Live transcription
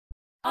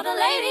All the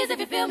ladies, if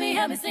you feel me,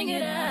 help me sing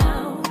it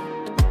out.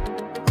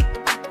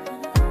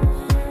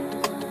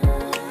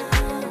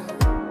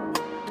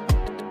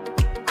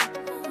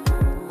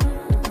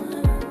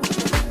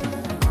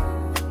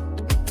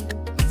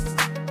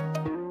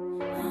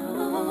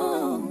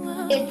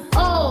 It's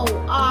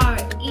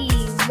OreyO,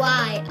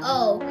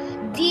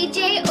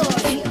 DJ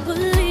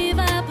OreyO.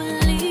 I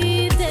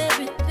believed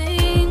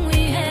everything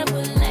we had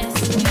would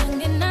last.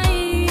 Young and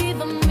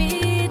naive of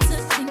me to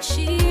think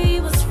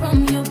she was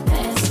from your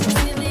past.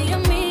 Silly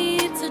of me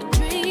to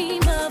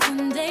dream of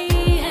one day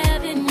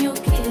having your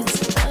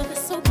kids. Love is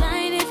so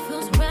blind, it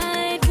feels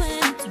right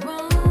when it's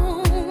wrong.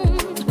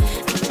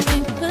 I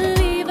can't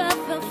believe I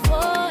fell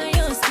for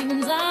your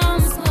schemes.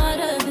 I'm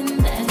smarter than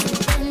that.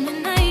 Young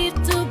and naive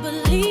to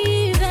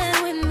believe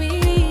that with me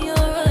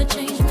you're a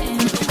changed man.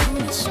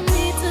 Foolish of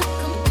me to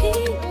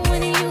compete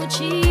when you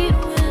cheat.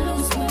 We'll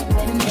lose with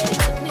them. It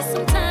took me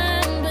some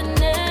time, but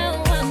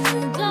now I'm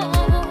moved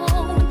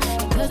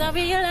on. Because I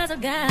realize I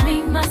got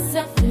me,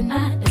 myself, and I.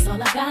 That's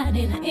all I got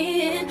in the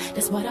end.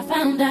 That's what I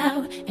found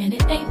out. And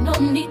it ain't no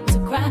need to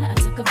cry. I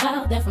took a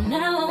vow that from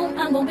now on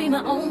I'm gonna be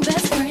my own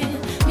best friend.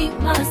 Me,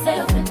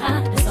 myself, and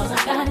I. That's all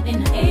I got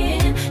in the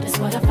end. That's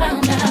what I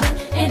found out.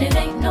 And it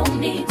ain't no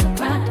need to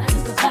cry. I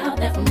took a vow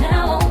that from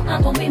now on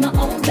I'm gonna be my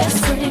own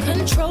best friend.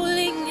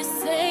 Controlling, you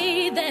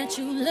say that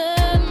you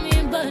love me,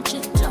 but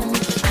you don't.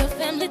 Your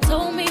family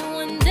told me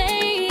one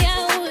day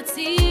I would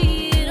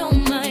see it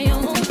on my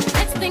own.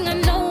 Next thing I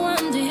know,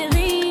 I'm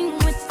dealing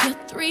with your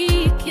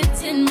 3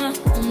 kids in my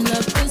own.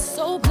 Love is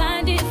so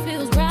blind, it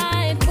feels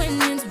right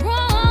when it's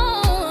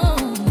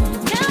wrong.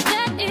 Now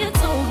that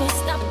it's over,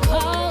 stop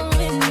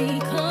calling me.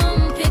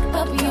 Come pick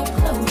up your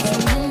clothes.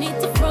 You don't need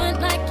to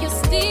front like you're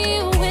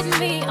still with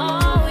me.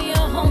 All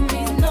your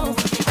homies know.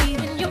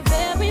 Even your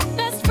very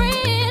best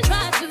friend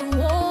tried to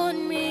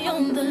warn me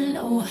on the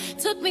low.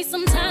 Took me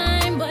some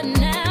time, but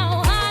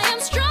now I am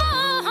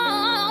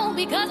strong.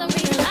 Because I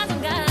realize I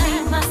got me,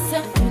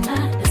 myself, and I.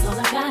 That's all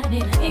I got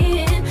in the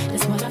end.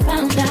 That's what I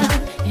found out.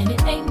 And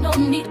it ain't no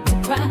need to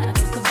cry. I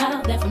took a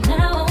vow that from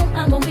now on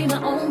I'm gonna be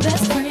my own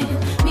best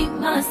friend. Me,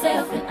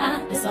 myself, and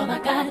I. That's all I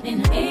got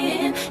in the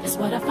end. That's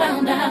what I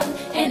found out.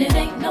 And it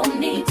ain't